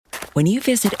When you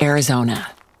visit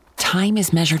Arizona, time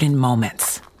is measured in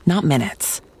moments, not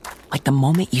minutes. Like the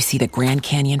moment you see the Grand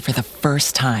Canyon for the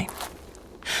first time.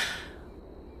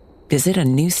 Visit a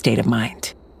new state of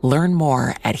mind. Learn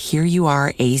more at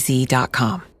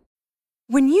hereyouareaz.com.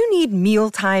 When you need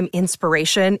mealtime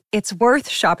inspiration, it's worth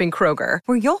shopping Kroger,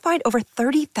 where you'll find over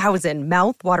 30,000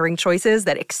 mouth-watering choices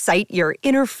that excite your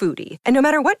inner foodie. And no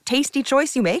matter what tasty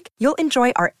choice you make, you'll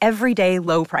enjoy our everyday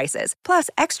low prices, plus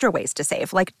extra ways to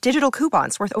save, like digital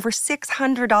coupons worth over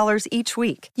 $600 each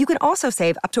week. You can also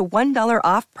save up to $1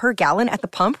 off per gallon at the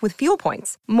pump with fuel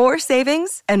points. More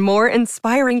savings and more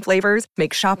inspiring flavors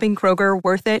make shopping Kroger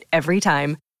worth it every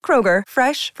time. Kroger,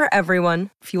 fresh for everyone.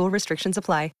 Fuel restrictions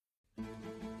apply.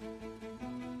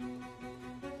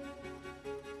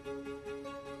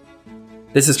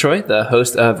 This is Troy, the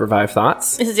host of Revive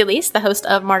Thoughts. This is Elise, the host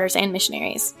of Martyrs and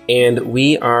Missionaries. And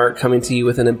we are coming to you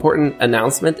with an important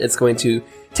announcement. It's going to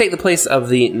take the place of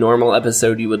the normal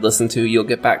episode you would listen to. You'll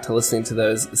get back to listening to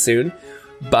those soon.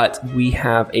 But we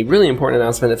have a really important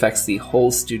announcement that affects the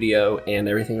whole studio and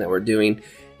everything that we're doing,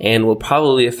 and will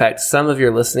probably affect some of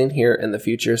your listening here in the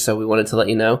future. So we wanted to let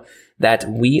you know that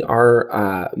we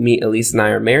are, Elise and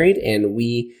I are married, and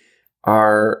we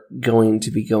are going to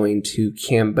be going to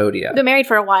Cambodia. We've been married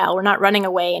for a while. We're not running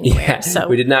away anywhere. Yeah, so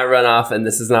we did not run off, and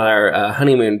this is not our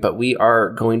honeymoon, but we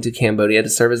are going to Cambodia to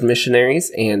serve as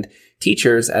missionaries and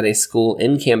teachers at a school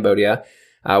in Cambodia.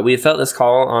 We have felt this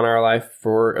call on our life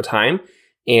for a time,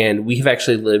 and we have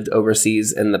actually lived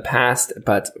overseas in the past.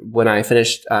 But when I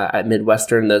finished at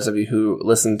Midwestern, those of you who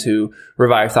listen to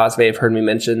Revive Thoughts may have heard me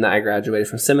mention that I graduated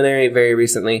from seminary very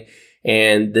recently.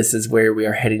 And this is where we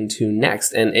are heading to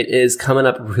next. And it is coming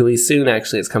up really soon,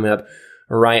 actually. It's coming up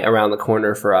right around the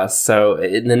corner for us. So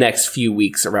in the next few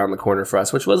weeks around the corner for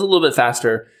us, which was a little bit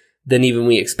faster than even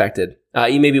we expected.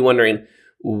 You may be wondering,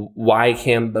 why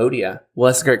Cambodia? Well,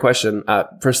 that's a great question.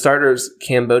 For starters,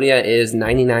 Cambodia is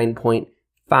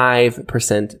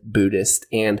 99.5% Buddhist.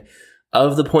 And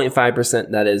of the 0.5%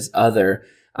 that is other,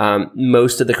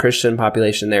 most of the Christian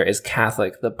population there is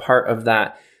Catholic. The part of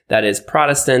that is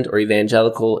Protestant or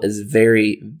evangelical is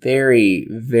very, very,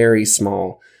 very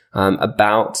small.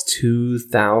 About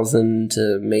 2,000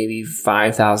 to maybe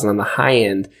 5,000 on the high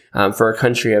end. For a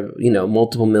country of,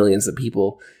 multiple millions of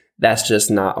people, that's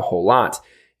just not a whole lot.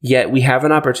 Yet we have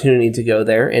an opportunity to go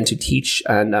there and to teach.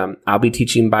 And I'll be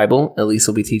teaching Bible. Elise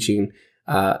will be teaching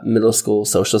middle school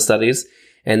social studies.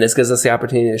 And this gives us the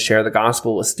opportunity to share the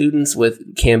gospel with students,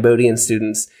 with Cambodian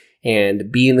students,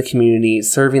 and be in the community,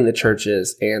 serving the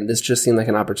churches. And this just seemed like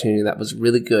an opportunity that was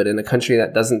really good in a country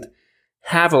that doesn't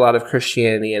have a lot of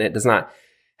Christianity and it does not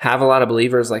have a lot of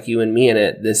believers like you and me in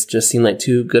it. This just seemed like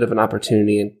too good of an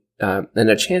opportunity and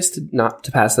a chance to not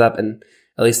to pass it up. And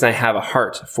at least I have a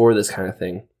heart for this kind of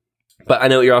thing. But I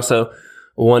know you're also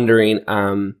wondering,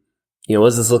 what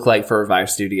does this look like for Revive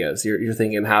Studios? You're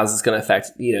thinking, how is this going to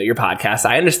affect, your podcast?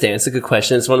 I understand. It's a good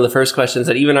question. It's one of the first questions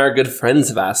that even our good friends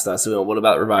have asked us. What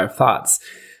about Revive Thoughts?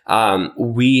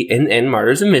 We, and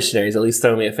Martyrs and Missionaries, at least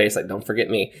throw me a face like, don't forget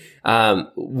me.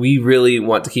 We really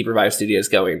want to keep Revive Studios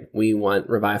going. We want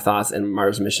Revive Thoughts and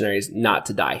Martyrs and Missionaries not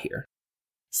to die here.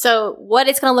 So what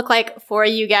it's going to look like for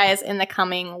you guys in the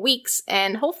coming weeks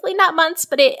and hopefully not months,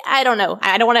 but I don't know.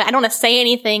 I don't want to say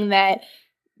anything that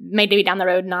maybe down the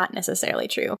road not necessarily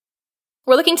true.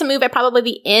 We're looking to move at probably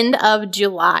the end of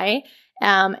July,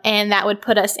 and that would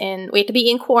put us we have to be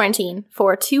in quarantine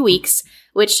for 2 weeks,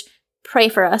 which, pray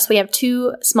for us. We have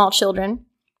 2 small children,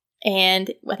 and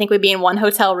I think we'd be in one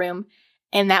hotel room,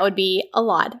 and that would be a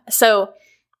lot. So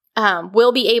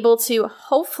we'll be able to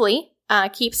hopefully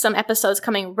keep some episodes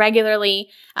coming regularly.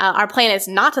 Our plan is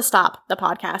not to stop the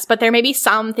podcast, but there may be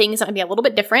some things that might be a little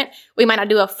bit different. We might not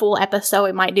do a full episode.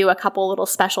 We might do a couple little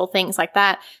special things like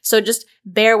that. So just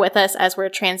bear with us as we're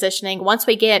transitioning. Once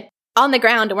we get on the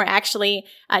ground and we're actually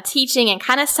teaching and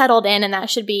kind of settled in, and that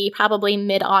should be probably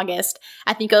mid-August,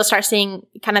 I think you'll start seeing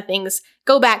kind of things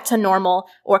go back to normal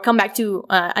or come back to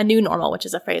a new normal, which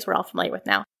is a phrase we're all familiar with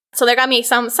now. So there got to be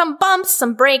some bumps,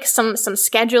 some breaks, some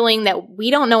scheduling that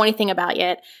we don't know anything about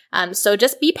yet. So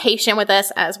just be patient with us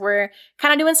as we're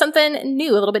kind of doing something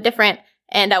new, a little bit different.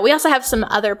 And we also have some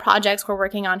other projects we're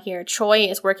working on here. Troy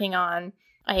is working on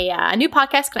a new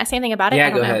podcast. Can I say anything about it?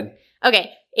 Yeah, go ahead.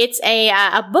 Okay. It's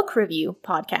a book review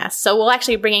podcast. So we'll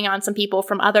actually be bringing on some people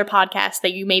from other podcasts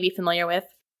that you may be familiar with.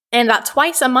 And about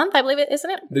twice a month, I believe it,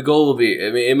 isn't it? The goal will be,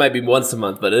 it might be once a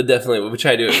month, but we'll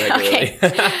try to do it regularly.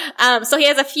 Okay. So he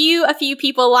has a few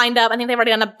people lined up. I think they've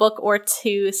already done a book or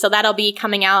 2. So that'll be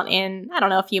coming out in,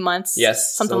 a few months.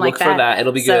 Yes. Something so like look that. for that.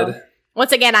 It'll be good.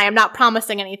 Once again, I am not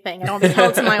promising anything. I don't want to be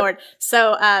held to my word.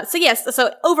 So yes.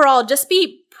 So overall, just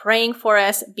be praying for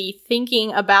us, be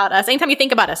thinking about us. Anytime you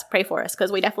think about us, pray for us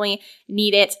because we definitely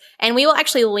need it. And we will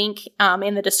actually link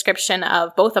in the description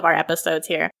of both of our episodes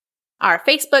here, our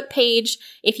Facebook page,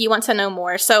 if you want to know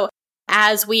more. So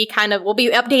as we'll be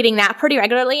updating that pretty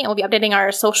regularly, and we'll be updating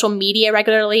our social media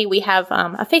regularly. We have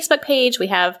a Facebook page,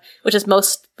 which is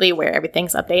mostly where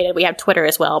everything's updated. We have Twitter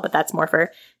as well, but that's more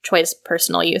for Troy's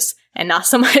personal use and not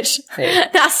so much.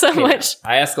 Much.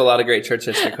 I ask a lot of great church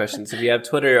history questions. If you have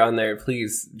Twitter on there,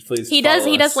 please. He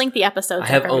does link the episodes. I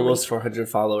have almost 400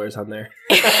 followers on there.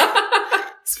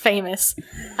 It's famous.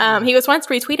 He was once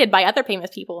retweeted by other famous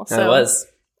people. So, I was.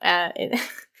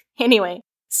 Anyway.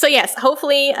 So yes,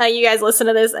 hopefully you guys listen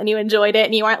to this and you enjoyed it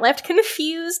and you aren't left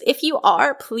confused. If you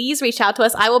are, please reach out to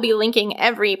us. I will be linking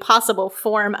every possible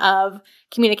form of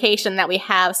communication that we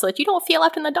have so that you don't feel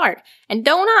left in the dark. And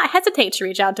do not hesitate to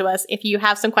reach out to us if you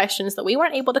have some questions that we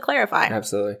weren't able to clarify.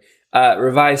 Absolutely.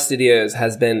 Revive Studios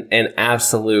has been an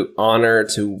absolute honor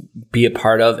to be a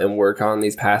part of and work on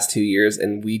these past 2 years.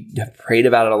 And we have prayed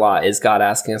about it a lot. Is God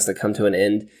asking us to come to an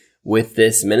end with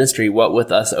this ministry? What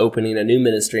with us opening a new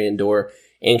ministry and door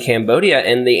in Cambodia?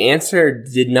 And the answer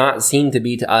did not seem to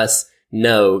be to us,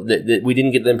 no. That we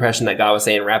didn't get the impression that God was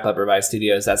saying, wrap up Revive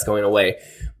Studios, that's going away.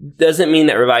 Doesn't mean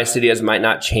that Revive Studios might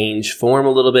not change form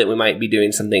a little bit. We might be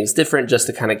doing some things different just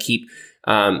to kind of keep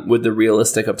with the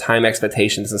realistic of time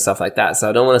expectations and stuff like that. So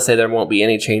I don't want to say there won't be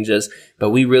any changes,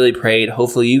 but we really prayed.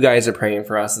 Hopefully you guys are praying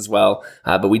for us as well.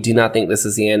 But we do not think this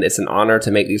is the end. It's an honor to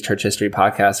make these church history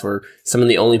podcasts. We're some of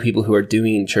the only people who are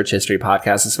doing church history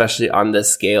podcasts, especially on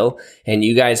this scale. And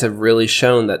you guys have really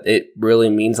shown that it really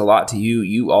means a lot to you.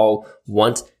 You all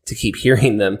want to keep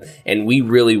hearing them, and we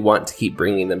really want to keep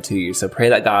bringing them to you. So pray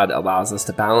that God allows us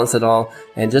to balance it all,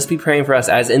 and just be praying for us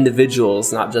as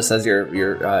individuals, not just as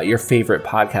your favorite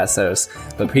podcast hosts,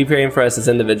 but be praying for us as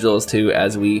individuals too,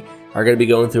 as we are going to be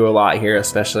going through a lot here,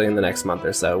 especially in the next month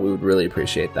or so. We would really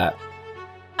appreciate that.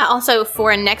 Also,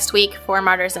 for next week, for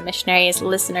Martyrs and Missionaries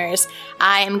listeners,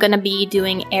 I am going to be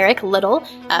doing Eric Liddell.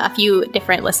 A few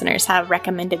different listeners have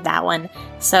recommended that one,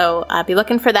 so be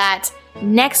looking for that.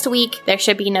 Next week, there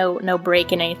should be no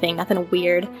break in anything, nothing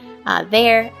weird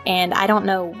there, and I don't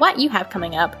know what you have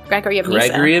coming up. Gregory of Nyssa.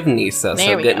 Gregory of Nyssa,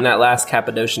 so getting that last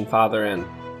Cappadocian father in.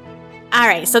 All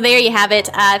right, so there you have it.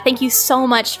 Thank you so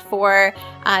much for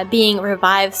being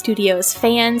Revive Studios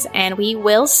fans, and we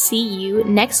will see you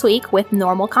next week with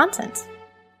normal content.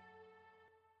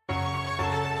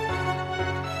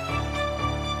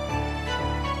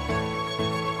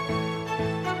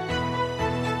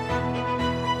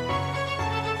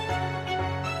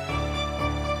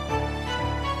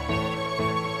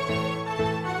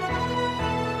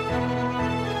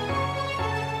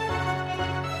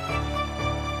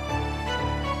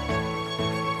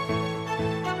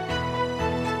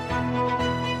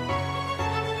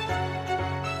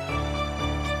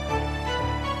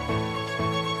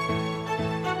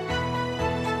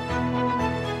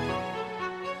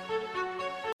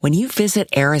 When you visit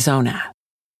Arizona,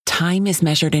 time is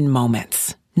measured in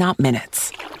moments, not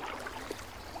minutes.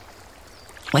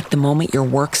 Like the moment your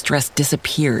work stress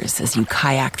disappears as you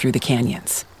kayak through the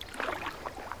canyons.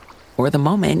 Or the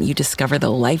moment you discover the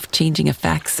life-changing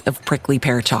effects of prickly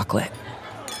pear chocolate.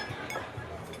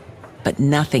 But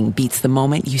nothing beats the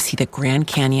moment you see the Grand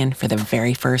Canyon for the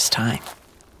very first time.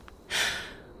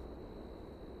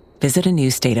 Visit a new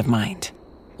state of mind.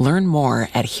 Learn more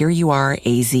at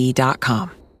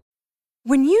hereyouareaz.com.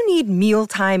 When you need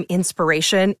mealtime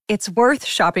inspiration, it's worth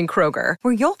shopping Kroger,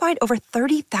 where you'll find over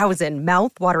 30,000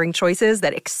 mouth-watering choices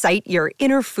that excite your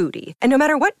inner foodie. And no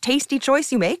matter what tasty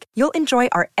choice you make, you'll enjoy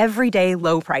our everyday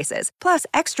low prices, plus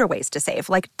extra ways to save,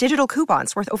 like digital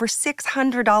coupons worth over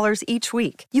 $600 each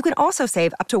week. You can also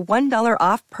save up to $1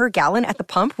 off per gallon at the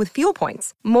pump with fuel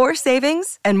points. More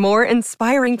savings and more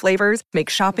inspiring flavors make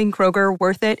shopping Kroger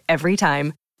worth it every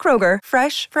time. Kroger,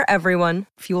 fresh for everyone.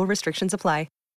 Fuel restrictions apply.